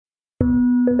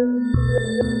Welcome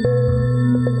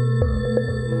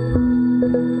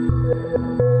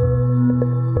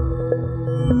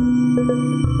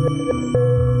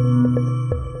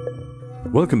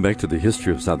back to the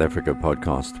History of South Africa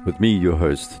podcast with me, your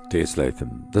host, Des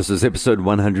Latham. This is episode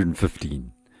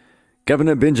 115.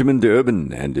 Governor Benjamin de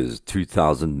Urban and his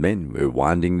 2,000 men were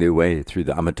winding their way through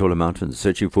the AMatola mountains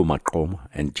searching for Maqoma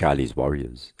and Thyali's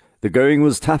warriors. The going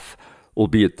was tough,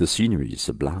 albeit the scenery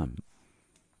sublime.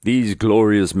 These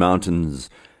glorious mountains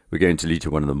were going to lead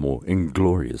to one of the more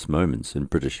inglorious moments in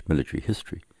British military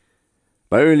history.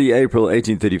 By early April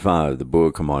 1835, the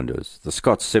Boer commandos, the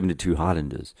Scots 72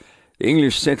 highlanders, the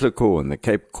English settler corps and the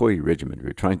Cape Khoe regiment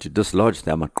were trying to dislodge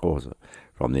the amaXhosa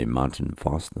from their mountain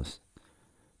fastness.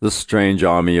 This strange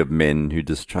army of men who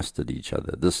distrusted each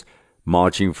other, this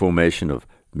marching formation of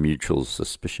mutual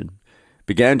suspicion,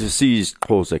 began to seize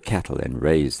Xhosa cattle and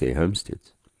raze their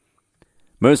homesteads.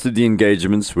 Most of the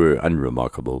engagements were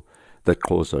unremarkable, the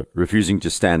Xhosa refusing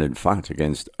to stand and fight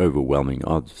against overwhelming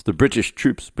odds, the British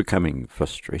troops becoming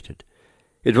frustrated.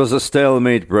 It was a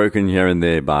stalemate broken here and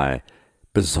there by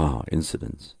bizarre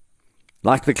incidents.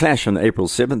 Like the clash on April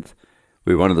 7th,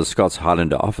 where one of the Scots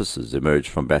Highlander officers emerged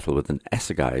from battle with an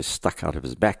assegai stuck out of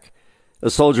his back. A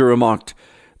soldier remarked,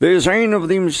 "There's ane of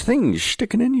them's things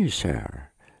sticking in you, sir,"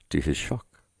 to his shock.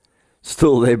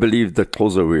 Still, they believed that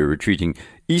Xhosa were retreating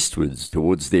eastwards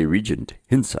towards their regent,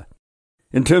 Hintsa.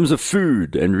 In terms of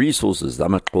food and resources, the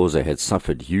amaXhosa had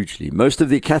suffered hugely. Most of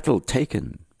their cattle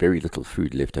taken, very little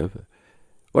food left over.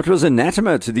 What was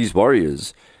anathema to these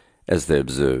warriors, as they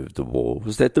observed the war,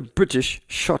 was that the British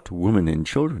shot women and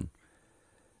children.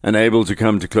 Unable to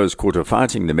come to close quarter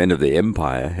fighting, the men of the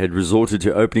empire had resorted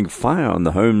to opening fire on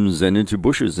the homes and into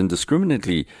bushes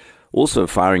indiscriminately, also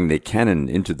firing their cannon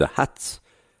into the huts.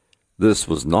 This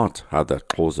was not how the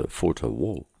Xhosa fought a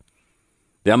war.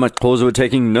 The amaXhosa were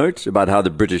taking note about how the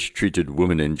British treated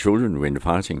women and children when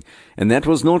fighting, and that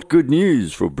was not good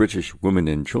news for British women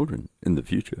and children in the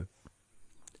future.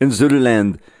 In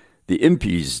Zululand, the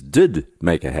impis did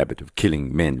make a habit of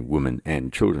killing men, women,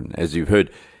 and children, as you've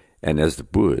heard, and as the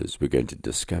Boers were going to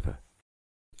discover.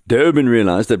 De Urban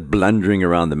realized that blundering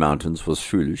around the mountains was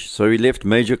foolish, so he left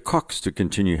Major Cox to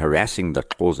continue harassing the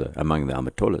Xhosa among the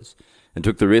Amatolas, and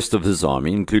took the rest of his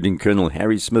army, including Colonel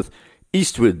Harry Smith,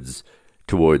 eastwards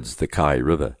towards the Kei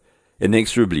River,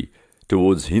 inexorably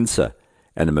towards Hintsa,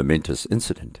 and a momentous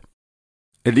incident.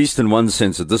 At least in one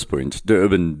sense at this point, de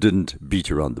Urban didn't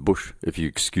beat around the bush, if you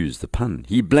excuse the pun.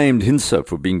 He blamed Hintsa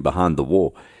for being behind the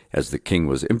war, as the king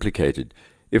was implicated,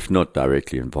 if not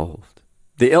directly involved.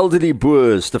 The elderly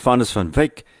Boer, Stephanus van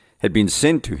Wyk, had been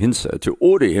sent to Hintsa to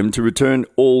order him to return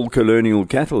all colonial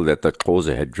cattle that the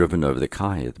Xhosa had driven over the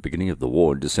Kei at the beginning of the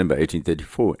war in December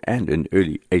 1834 and in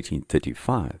early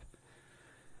 1835.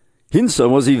 Hintsa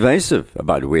was evasive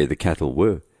about where the cattle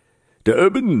were. De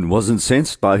Urban was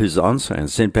incensed by his answer and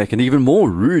sent back an even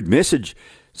more rude message,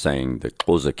 saying the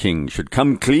Xhosa king should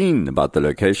come clean about the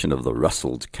location of the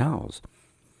rustled cows.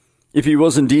 If he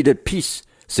was indeed at peace,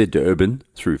 said de Urban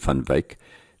through Van Wyk,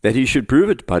 that he should prove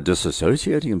it by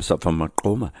disassociating himself from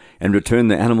Maqoma and return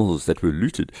the animals that were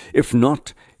looted. If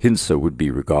not, Hintsa would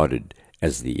be regarded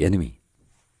as the enemy.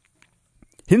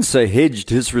 Hintsa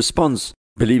hedged his response,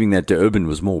 believing that de Urban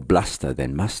was more bluster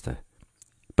than muster.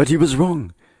 But he was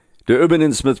wrong. De Urban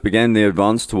and Smith began their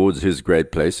advance towards his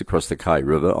great place across the Kei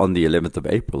River on the 11th of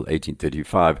April,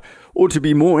 1835. Or to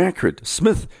be more accurate,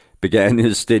 Smith began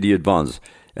his steady advance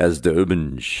as de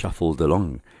Urban shuffled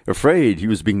along, afraid he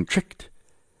was being tricked.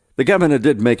 The governor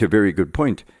did make a very good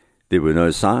point. There were no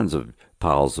signs of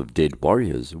piles of dead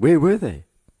warriors. Where were they?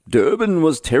 De Urban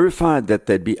was terrified that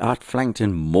they'd be outflanked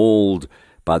and mauled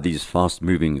by these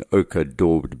fast-moving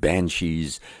ochre-daubed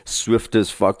banshees, swift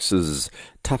as foxes,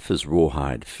 tough as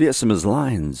rawhide, fearsome as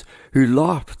lions, who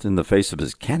laughed in the face of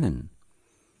his cannon.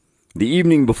 The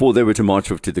evening before they were to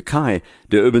march off to the Kei,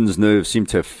 de Urban's nerve seemed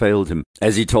to have failed him,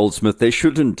 as he told Smith they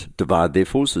shouldn't divide their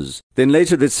forces. Then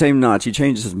later that same night he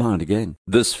changed his mind again.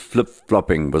 This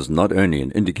flip-flopping was not only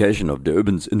an indication of de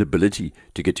Urban's inability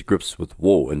to get to grips with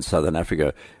war in southern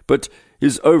Africa, but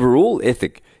his overall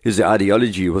ethic, his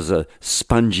ideology, was a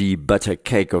spongy butter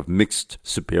cake of mixed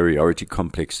superiority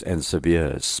complex and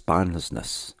severe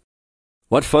spinelessness.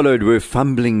 What followed were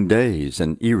fumbling days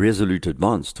and irresolute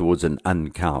advance towards an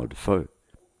uncowed foe.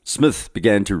 Smith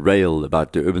began to rail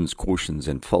about de Urban's cautions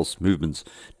and false movements,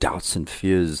 doubts and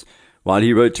fears, while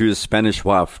he wrote to his Spanish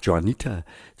wife, Juanita,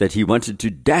 that he wanted to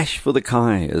dash for the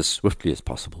Kei as swiftly as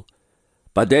possible.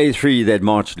 By day 3 they had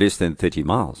marched less than 30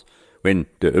 miles, when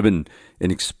de Urban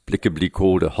inexplicably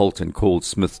called a halt and called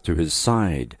Smith to his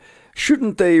side.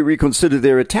 Shouldn't they reconsider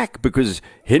their attack because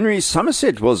Henry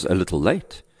Somerset was a little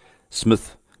late?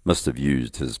 Smith must have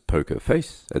used his poker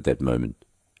face at that moment.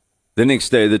 The next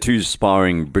day, the two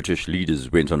sparring British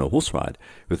leaders went on a horse ride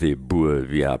with their Boer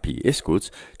VIP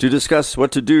escorts to discuss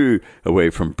what to do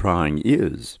away from prying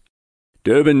ears.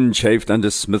 Durban chafed under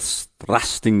Smith's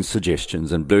thrusting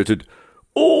suggestions and blurted,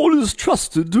 "All is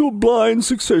trusted to a blind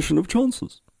succession of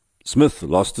chances." Smith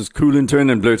lost his cool in turn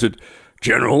and blurted,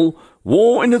 "General,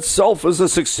 war in itself is a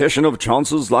succession of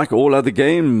chances like all other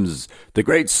games. The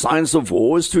great science of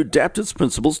war is to adapt its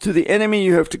principles to the enemy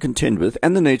you have to contend with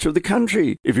and the nature of the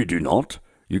country. If you do not,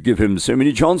 you give him so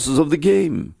many chances of the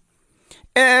game."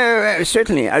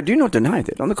 Certainly, I do not deny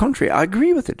that. On the contrary, I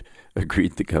agree with it,"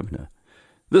 agreed the governor.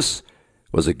 This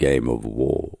was a game of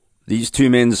war. These two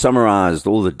men summarized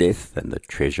all the death and the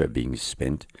treasure being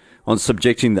spent on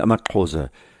subjecting the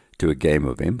amaXhosa to a game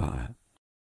of empire.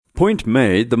 Point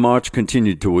made, the march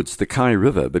continued towards the Kei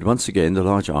River, but once again the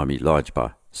large army, large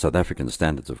by South African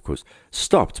standards of course,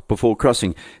 stopped before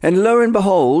crossing, and lo and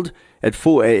behold, at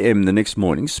 4 a.m. the next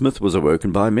morning, Smith was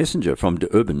awoken by a messenger from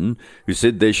Durban who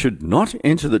said they should not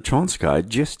enter the Transkei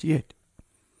just yet.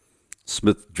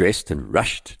 Smith dressed and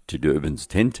rushed to Durban's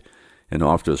tent, and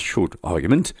after a short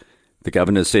argument, the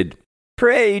governor said,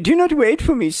 "Pray, do not wait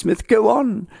for me, Smith, go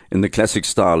on," in the classic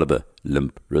style of a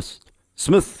limp wrist.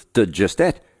 Smith did just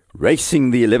that,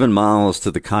 racing the 11 miles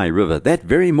to the Kei River that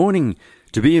very morning,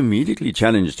 to be immediately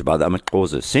challenged by the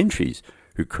amaXhosa sentries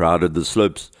who crowded the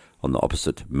slopes on the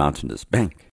opposite mountainous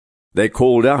bank. They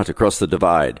called out across the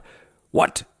divide,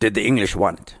 "What did the English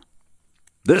want?"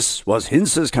 "This was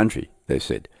Hintsa's country," they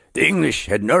said. "The English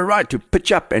had no right to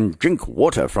pitch up and drink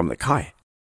water from the Kei."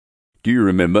 Do you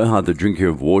remember how the drinking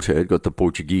of water had got the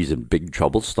Portuguese in big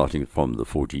trouble starting from the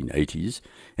 1480s?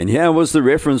 And here was the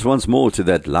reference once more to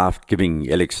that life-giving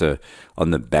elixir on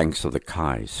the banks of the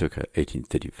Kei circa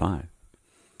 1835.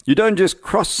 You don't just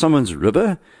cross someone's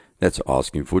river, that's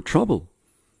asking for trouble.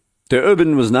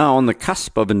 Durban was now on the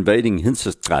cusp of invading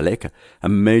Hintsa's Thyali, a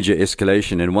major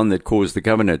escalation and one that caused the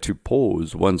governor to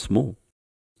pause once more.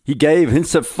 He gave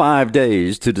Hintsa 5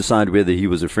 days to decide whether he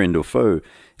was a friend or foe,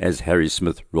 as Harry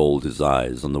Smith rolled his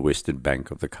eyes on the western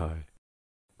bank of the Kei.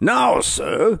 "Now,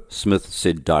 sir," Smith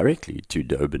said directly to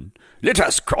Durban, "let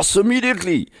us cross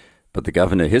immediately." But the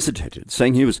governor hesitated,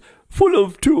 saying he was full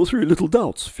of 2 or 3 little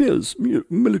doubts, fears,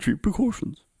 military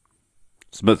precautions.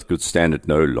 Smith could stand it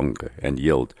no longer and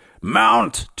yelled,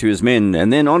 "Mount!" to his men,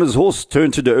 and then on his horse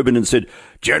turned to Durban and said,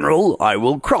 "General, I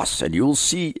will cross, and you'll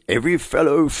see every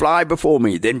fellow fly before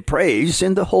me. Then pray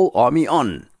send the whole army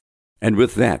on." And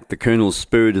with that, the colonel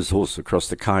spurred his horse across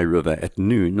the Kei River at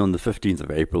noon on the 15th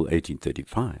of April,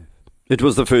 1835. It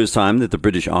was the first time that the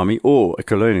British army, or a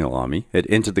colonial army, had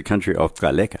entered the country of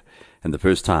Thyali, and the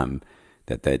first time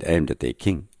that they had aimed at their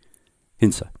king,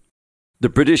 Hintsa. The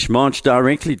British marched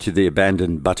directly to the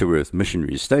abandoned Butterworth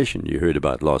missionary station you heard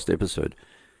about last episode.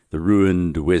 The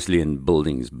ruined Wesleyan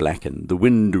buildings blackened, the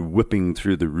wind whipping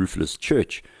through the roofless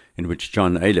church in which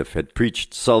John Aleph had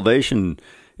preached salvation,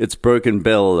 its broken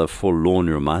bell a forlorn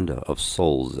reminder of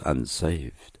souls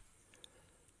unsaved.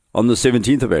 On the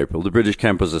 17th of April, the British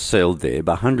camp was assailed there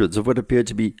by hundreds of what appeared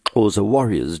to be Xhosa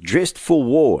warriors, dressed for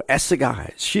war,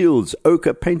 assegais, shields,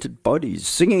 ochre-painted bodies,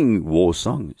 singing war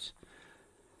songs.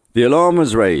 The alarm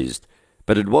was raised,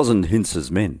 but it wasn't Hintsa's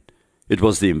men. It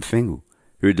was the Mfengu,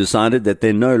 who decided that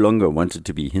they no longer wanted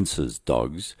to be Hintsa's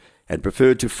dogs and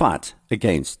preferred to fight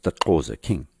against the Xhosa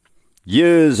king.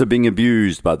 Years of being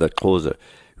abused by the Xhosa,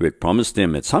 who had promised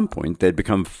them at some point they'd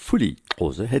become fully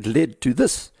Xhosa, had led to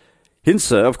this.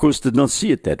 Hintsa, of course, did not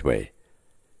see it that way.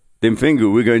 The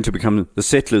Mfengu were going to become the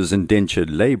settlers' indentured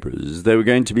labourers. They were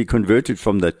going to be converted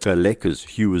from the Thyali's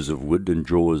hewers of wood and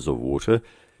drawers of water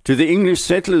to the English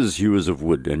settlers' hewers of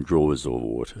wood and drawers of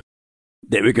water.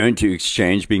 They were going to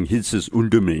exchange being Hintsa's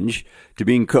undermensch to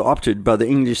being co-opted by the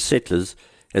English settlers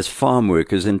as farm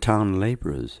workers and town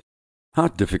labourers. How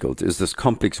difficult is this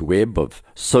complex web of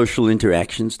social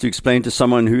interactions to explain to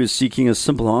someone who is seeking a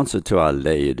simple answer to our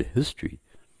layered history?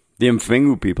 The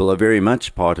Mfengu people are very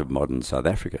much part of modern South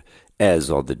Africa,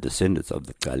 as are the descendants of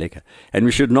the Thyali, and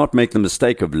we should not make the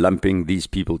mistake of lumping these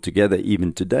people together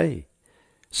even today.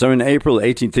 So in April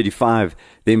 1835,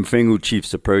 the Mfengu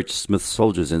chiefs approached Smith's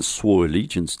soldiers and swore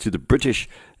allegiance to the British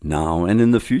now and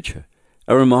in the future.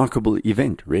 A remarkable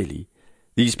event, really.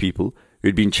 These people, who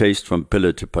had been chased from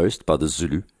pillar to post by the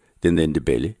Zulu, then the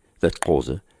Ndebele, the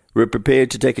Xhosa, were prepared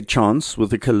to take a chance with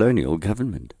the colonial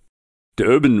government.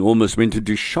 Durban almost went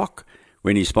into shock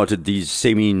when he spotted these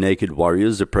semi-naked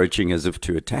warriors approaching as if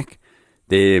to attack.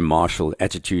 Their martial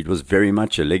attitude was very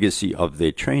much a legacy of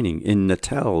their training in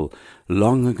Natal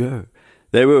long ago.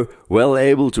 They were well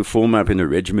able to form up in a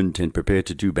regiment and prepare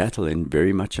to do battle in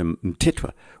very much a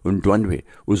Mthethwa, Undwandwe,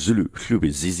 or Zulu,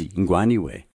 Hlube, Zizi, Ngwani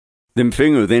way. The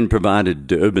Mfengu then provided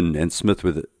Durban and Smith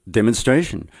with a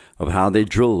demonstration of how they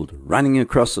drilled, running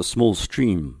across a small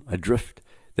stream, adrift,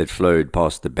 that flowed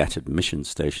past the battered mission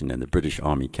station and the British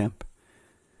Army camp.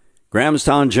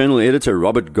 Grahamstown Journal editor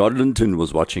Robert Godlinton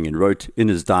was watching and wrote in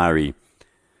his diary,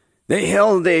 "They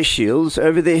held their shields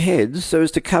over their heads so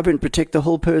as to cover and protect the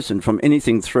whole person from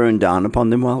anything thrown down upon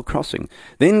them while crossing,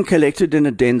 then collected in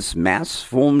a dense mass,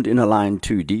 formed in a line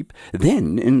 2 deep,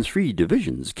 then in 3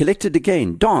 divisions, collected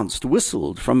again, danced,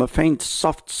 whistled from a faint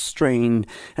soft strain,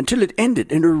 until it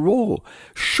ended in a roar,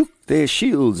 shook their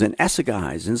shields and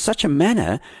assegais in such a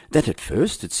manner that at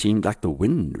first it seemed like the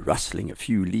wind rustling a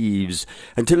few leaves,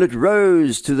 until it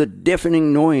rose to the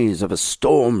deafening noise of a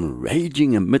storm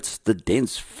raging amidst the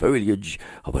dense foliage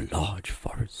of a large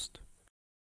forest."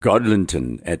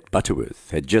 Godlinton at Butterworth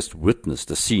had just witnessed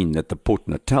a scene that the Port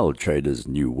Natal traders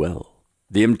knew well.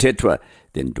 The Mthethwa,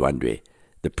 the Ndwandwe,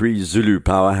 the pre-Zulu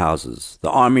powerhouses, the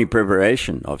army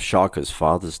preparation of Shaka's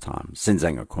father's time,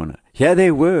 Senzangakona. Here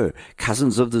they were,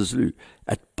 cousins of the Zulu,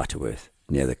 at Butterworth,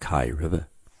 near the Kei River.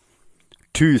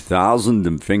 2,000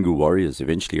 Mfengu warriors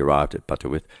eventually arrived at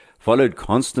Butterworth, followed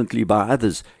constantly by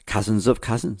others, cousins of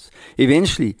cousins.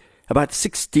 Eventually, about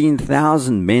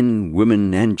 16,000 men,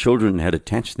 women, and children had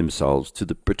attached themselves to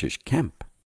the British camp.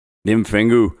 The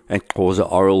Mfengu and Xhosa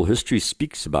oral history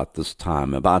speaks about this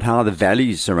time, about how the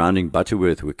valleys surrounding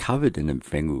Butterworth were covered in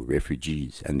Mfengu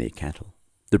refugees and their cattle.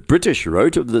 The British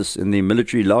wrote of this in their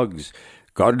military logs,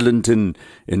 Godlinton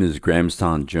in his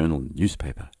Grahamstown Journal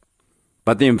newspaper.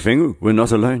 But the Mfengu were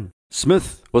not alone.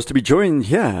 Smith was to be joined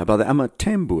here by the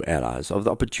Amatembu allies of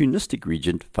the opportunistic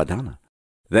regent Fadana.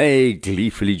 They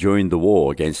gleefully joined the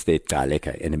war against their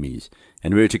Tsaleka enemies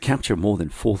and were to capture more than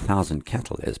 4,000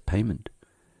 cattle as payment.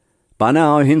 By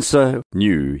now, Hintsa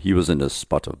knew he was in a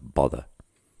spot of bother.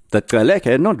 The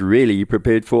Tsaleka had not really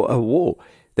prepared for a war.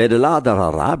 They had allowed the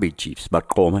Rarabi chiefs,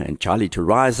 Maqoma and Thyali, to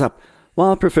rise up,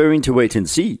 while preferring to wait and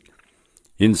see.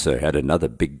 Hintsa had another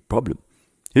big problem.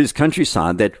 His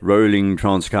countryside, that rolling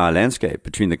Transkei landscape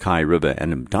between the Kei River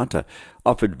and Mtata,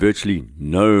 offered virtually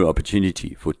no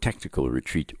opportunity for tactical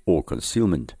retreat or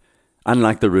concealment,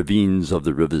 unlike the ravines of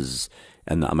the rivers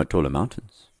and the AMatola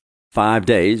mountains. 5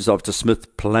 days after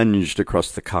Smith plunged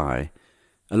across the Kei,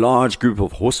 a large group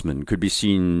of horsemen could be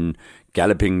seen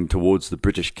galloping towards the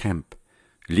British camp,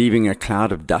 leaving a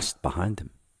cloud of dust behind them.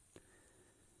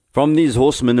 From these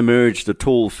horsemen emerged a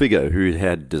tall figure who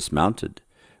had dismounted,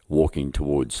 walking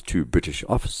towards 2 British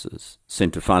officers,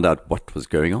 sent to find out what was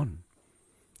going on.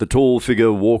 The tall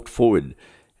figure walked forward,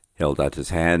 held out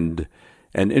his hand,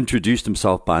 and introduced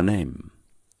himself by name.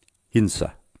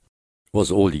 Hintsa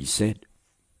was all he said.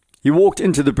 He walked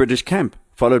into the British camp,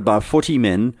 followed by 40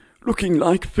 men, looking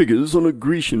like figures on a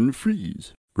Grecian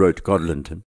frieze, wrote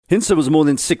Godlinton. Hintsa was more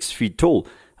than 6 feet tall,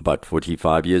 about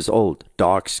 45 years old,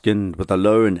 dark-skinned with a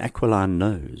low and aquiline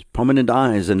nose, prominent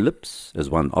eyes and lips, as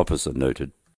one officer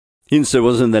noted. Hintsa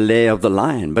was in the lair of the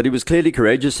lion, but he was clearly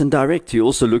courageous and direct. He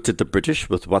also looked at the British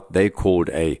with what they called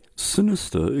a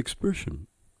sinister expression.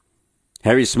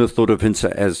 Harry Smith thought of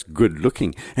Hintsa as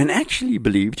good-looking, and actually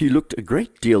believed he looked a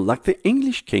great deal like the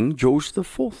English King George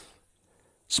IV.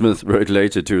 Smith wrote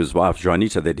later to his wife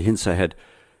Juanita that Hintsa had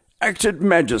acted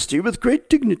majesty with great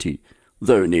dignity,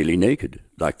 though nearly naked,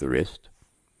 like the rest.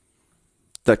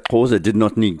 That Xhosa did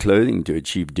not need clothing to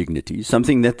achieve dignity,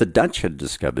 something that the Dutch had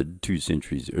discovered 2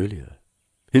 centuries earlier.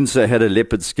 Hintsa had a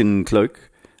leopard skin cloak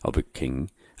of a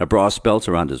king, a brass belt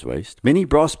around his waist, many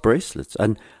brass bracelets,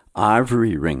 an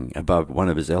ivory ring above one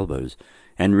of his elbows,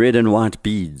 and red and white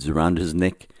beads around his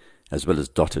neck, as well as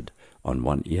dotted on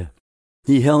one ear.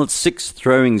 He held 6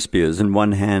 throwing spears in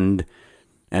one hand,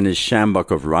 and his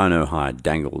sjambok of rhino hide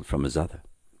dangled from his other.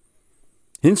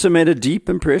 Hintsa made a deep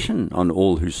impression on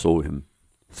all who saw him.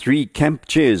 3 camp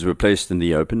chairs were placed in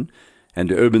the open,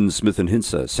 and Urban, Smith, and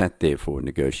Hintsa sat there for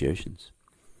negotiations.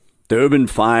 The Urban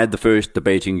fired the first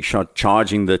debating shot,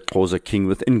 charging the Xhosa king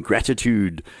with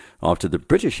ingratitude after the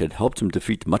British had helped him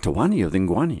defeat Matawani of the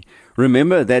Ngwani.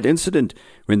 Remember that incident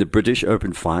when the British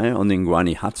opened fire on the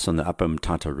Ngwani huts on the upper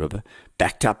Mtata River,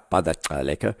 backed up by the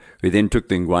Tsaleka, who then took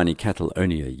the Ngwani cattle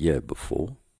only a year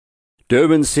before?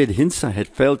 Durban said Hintsa had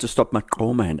failed to stop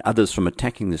Maqoma and others from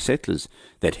attacking the settlers,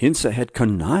 that Hintsa had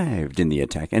connived in the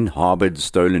attack and harbored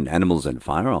stolen animals and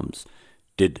firearms.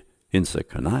 Did Hintsa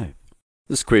connive?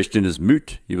 This question is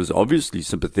moot. He was obviously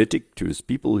sympathetic to his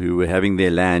people who were having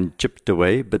their land chipped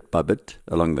away bit by bit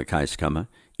along the Keiskama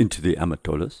into the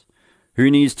AMatolas. Who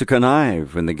needs to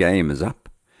connive when the game is up?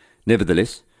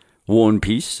 Nevertheless, war and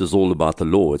peace is all about the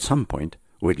law at some point.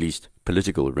 or at least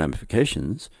political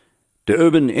ramifications,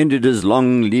 Durban ended his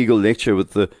long legal lecture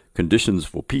with the conditions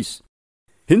for peace.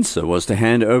 Hintsa was to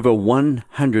hand over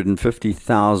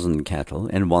 150,000 cattle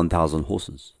and 1,000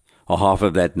 horses, or half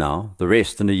of that now, the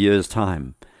rest in a year's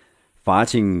time.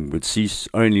 Fighting would cease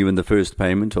only when the first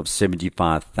payment of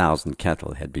 75,000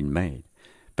 cattle had been made.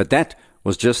 But that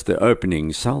was just the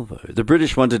opening salvo. The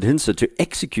British wanted Hintsa to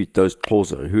execute those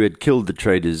Xhosa who had killed the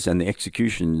traders, and the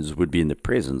executions would be in the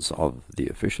presence of the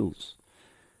officials.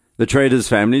 The traders'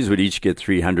 families would each get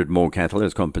 300 more cattle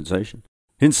as compensation.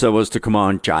 Hintsa was to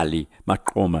command Thyali,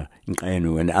 Maqoma,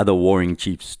 Mfengu, and other warring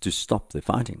chiefs to stop the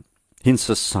fighting.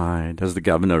 Hintsa sighed as the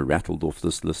governor rattled off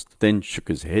this list, then shook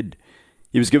his head.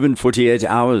 He was given 48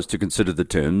 hours to consider the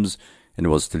terms, and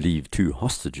was to leave 2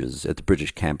 hostages at the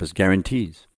British camp as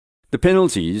guarantees. The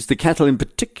penalties, the cattle in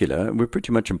particular, were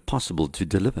pretty much impossible to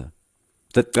deliver.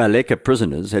 The Tsaleka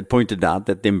prisoners had pointed out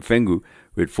that the Mfengu,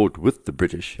 who had fought with the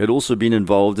British, had also been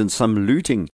involved in some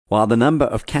looting, while the number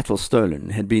of cattle stolen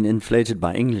had been inflated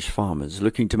by English farmers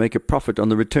looking to make a profit on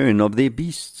the return of their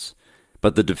beasts.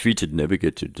 But the defeated never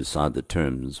get to decide the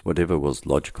terms, whatever was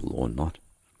logical or not.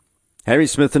 Harry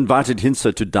Smith invited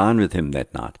Hintsa to dine with him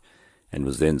that night, and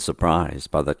was then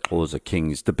surprised by the Xhosa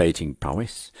king's debating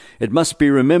prowess. It must be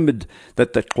remembered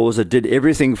that the Xhosa did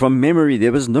everything from memory.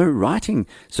 There was no writing,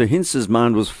 so Hintsa's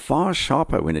mind was far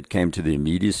sharper when it came to the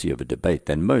immediacy of a debate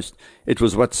than most. It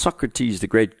was what Socrates, the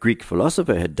great Greek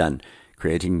philosopher, had done,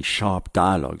 creating sharp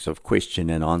dialogues of question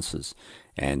and answers,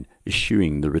 and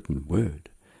eschewing the written word.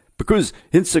 Because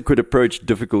Hintsa could approach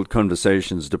difficult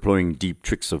conversations deploying deep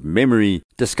tricks of memory,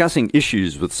 discussing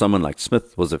issues with someone like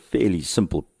Smith was a fairly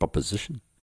simple proposition.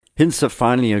 Hintsa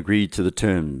finally agreed to the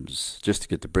terms, just to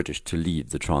get the British to leave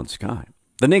the Transkei.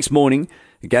 The next morning,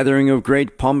 a gathering of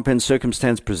great pomp and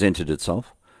circumstance presented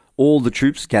itself. All the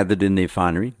troops gathered in their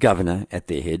finery, governor at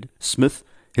their head, Smith,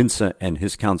 Hintsa, and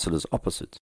his councillors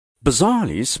opposite.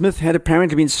 Bizarrely, Smith had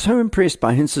apparently been so impressed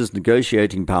by Hintsa's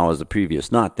negotiating powers the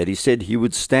previous night that he said he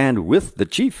would stand with the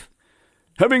chief.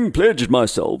 "Having pledged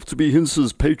myself to be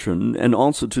Hintsa's patron and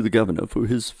answer to the governor for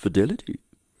his fidelity."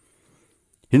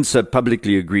 Hintsa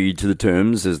publicly agreed to the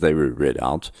terms as they were read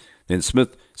out. Then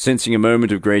Smith, sensing a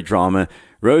moment of great drama,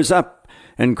 rose up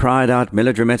and cried out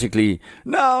melodramatically,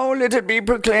 "Now let it be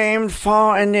proclaimed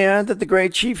far and near that the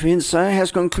great chief Hintsa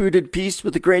has concluded peace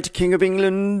with the great king of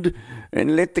England,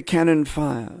 and let the cannon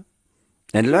fire."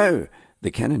 And lo,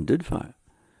 the cannon did fire.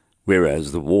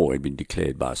 Whereas the war had been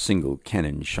declared by a single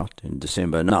cannon shot in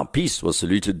December, now peace was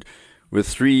saluted with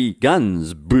 3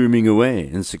 guns booming away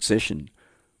in succession.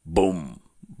 Boom,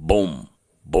 boom,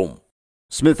 boom.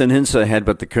 Smith and Hintsa had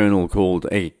what the colonel called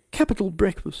a capital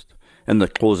breakfast, and the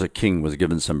Xhosa king was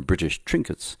given some British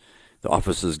trinkets, the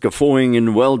officers guffawing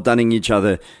and well-dunning each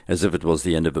other as if it was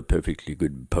the end of a perfectly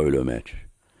good polo match.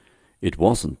 It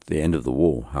wasn't the end of the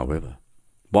war, however.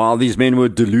 While these men were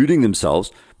deluding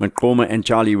themselves, Maqoma and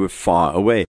Thyali were far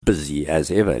away, busy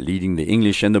as ever, leading the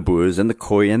English and the Boers and the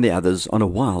Khoi and the others on a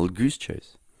wild goose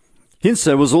chase.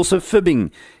 Hintsa was also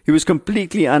fibbing. He was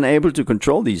completely unable to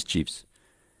control these chiefs.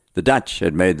 The Dutch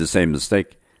had made the same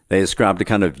mistake. They ascribed a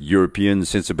kind of European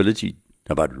sensibility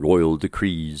about royal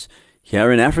decrees.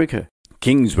 Here in Africa,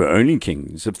 kings were only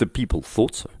kings if the people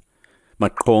thought so.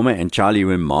 Maqoma and Thyali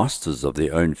were masters of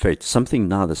their own fate, something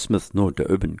neither Smith nor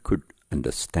Durban could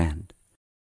understand.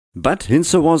 But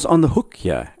Hintsa was on the hook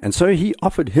here, and so he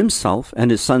offered himself and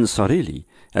his son Sarili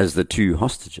as the 2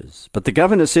 hostages. But the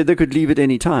governor said they could leave at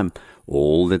any time.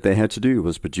 All that they had to do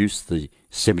was produce the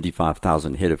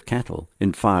 75,000 head of cattle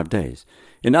in 5 days.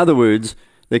 In other words,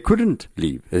 they couldn't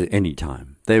leave at any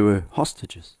time. They were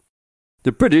hostages.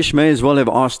 The British may as well have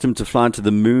asked him to fly to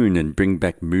the moon and bring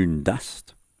back moon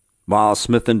dust. While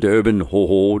Smith and Durban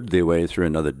haw-hawed their way through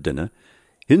another dinner,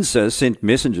 Hintsa sent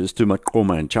messengers to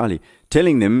Maqoma and Thyali,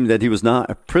 telling them that he was now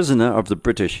a prisoner of the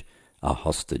British, a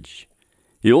hostage.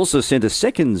 He also sent a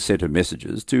second set of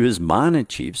messages to his minor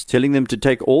chiefs, telling them to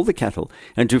take all the cattle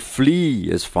and to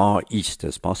flee as far east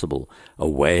as possible,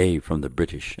 away from the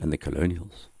British and the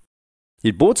colonials.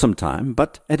 He'd bought some time,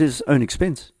 but at his own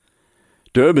expense.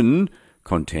 Durban,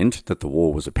 content that the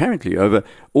war was apparently over,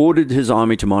 ordered his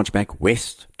army to march back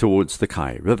west towards the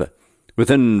Kei River.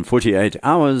 Within 48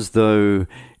 hours, though,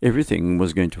 everything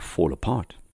was going to fall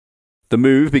apart. The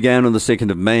move began on the 2nd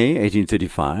of May,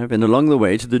 1835, and along the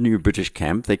way to the new British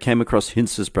camp, they came across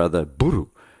Hintsa's brother, Buru,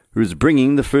 who was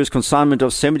bringing the first consignment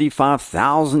of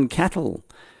 75,000 cattle.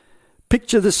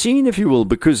 Picture the scene, if you will,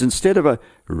 because instead of a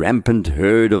rampant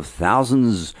herd of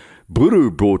thousands,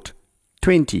 Buru brought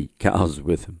 20 cows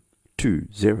with him. 20.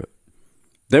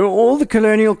 They were all the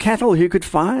colonial cattle he could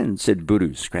find, said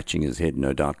Buru, scratching his head,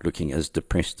 no doubt looking as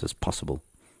depressed as possible.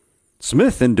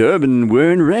 Smith and Durban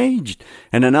were enraged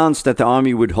and announced that the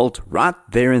army would halt right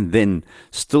there and then,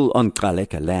 still on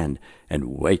Gcaleka land,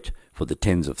 and wait for the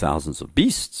tens of thousands of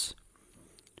beasts.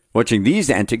 Watching these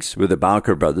antics were the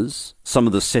Boer brothers, some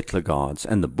of the settler guards,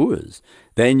 and the Boers.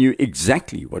 They knew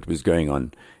exactly what was going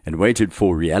on and waited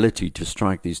for reality to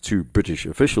strike these two British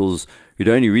officials who'd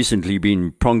only recently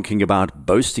been boasting about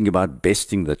besting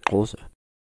the Xhosa.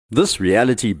 This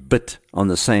reality bit on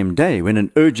the same day when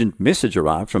an urgent message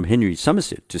arrived from Henry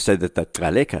Somerset to say that the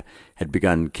Gcaleka had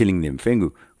begun killing the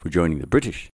Mfengu for joining the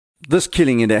British. This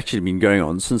killing had actually been going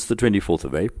on since the 24th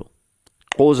of April.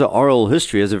 Xhosa oral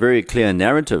history has a very clear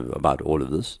narrative about all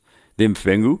of this. The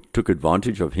Mfengu took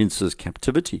advantage of Hintsa's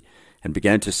captivity and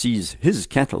began to seize his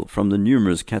cattle from the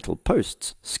numerous cattle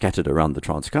posts scattered around the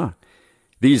Transkei.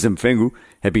 These Mfengu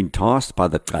had been tasked by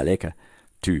the Gcaleka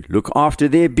to look after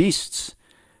their beasts.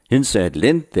 Hintsa had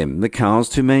lent them the cows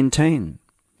to maintain.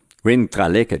 When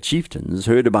Gcaleka chieftains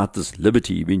heard about this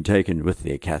liberty being taken with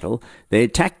their cattle, they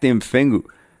attacked the Mfengu,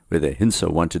 whether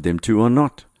Hintsa wanted them to or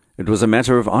not. It was a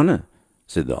matter of honor,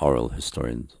 said the oral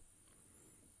historians.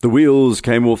 The wheels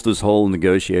came off this whole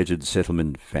negotiated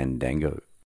settlement fandango.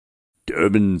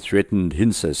 Durban threatened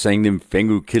Hintsa, saying the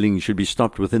Mfengu killing should be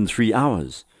stopped within 3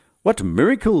 hours. What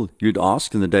miracle, you'd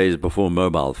ask, in the days before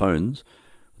mobile phones.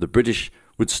 The British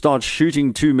would start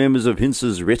shooting 2 members of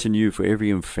Hintsa's retinue for every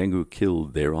Mfengu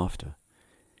killed thereafter.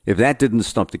 If that didn't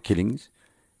stop the killings,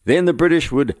 then the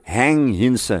British would hang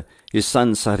Hintsa, his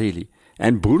son Sarili,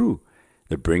 and Buru,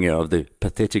 the bringer of the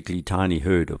pathetically tiny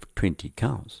herd of 20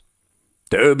 cows.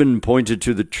 Durban pointed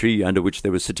to the tree under which they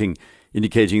were sitting,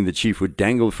 indicating the chief would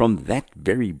dangle from that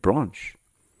very branch.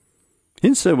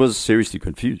 Hintsa was seriously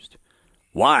confused.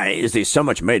 "Why is there so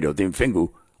much made of the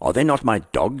Mfengu? Are they not my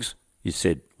dogs?" he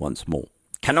said once more.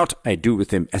 "Cannot I do with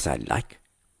them as I like?"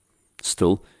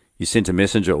 Still, he sent a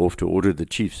messenger off to order the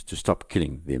chiefs to stop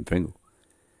killing the Mfengu.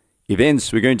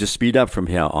 Events were going to speed up from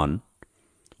here on.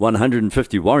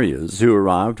 150 warriors who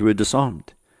arrived were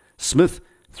disarmed. Smith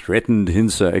threatened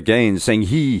Hintsa again, saying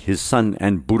he, his son,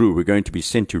 and Buru were going to be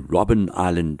sent to Robben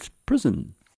Island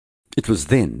prison. It was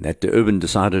then that Durban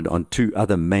decided on 2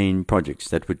 other main projects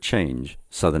that would change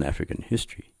Southern African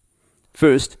history.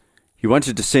 First, he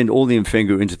wanted to send all the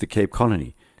Mfengu into the Cape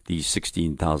Colony, these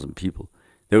 16,000 people.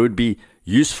 They would be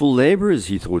useful labourers,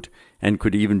 he thought, and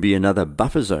could even be another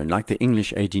buffer zone like the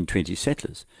English 1820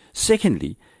 settlers.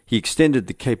 Secondly, he extended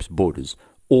the Cape's borders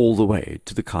all the way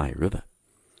to the Kei River.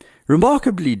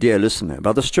 Remarkably, dear listener,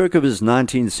 by the stroke of his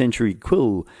 19th century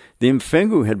quill, the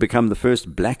Mfengu had become the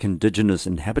first black indigenous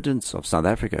inhabitants of South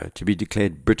Africa to be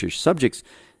declared British subjects.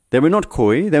 They were not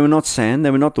Khoi, they were not San,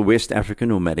 they were not the West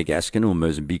African or Madagascan or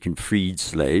Mozambican freed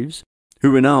slaves,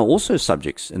 who were now also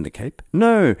subjects in the Cape.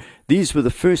 No, these were the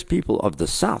first people of the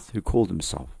South who called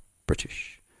themselves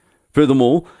British.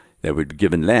 Furthermore, they were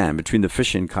given land between the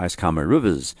Fish and Keiskamma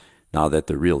rivers, now that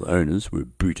the real owners were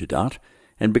booted out,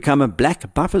 and become a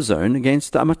black buffer zone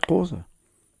against the amaXhosa.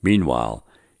 Meanwhile,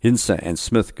 Hintsa and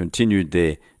Smith continued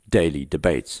their daily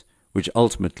debates, which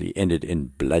ultimately ended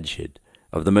in bloodshed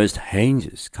of the most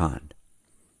heinous kind.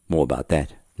 More about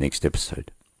that next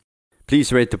episode.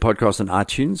 Please rate the podcast on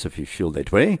iTunes if you feel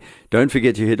that way. Don't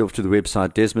forget to head off to the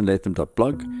website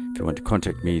desmondlatham.blog. If you want to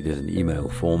contact me, there's an email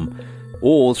form,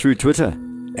 or through Twitter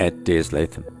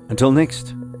 @DesLatham. Until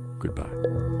next, goodbye.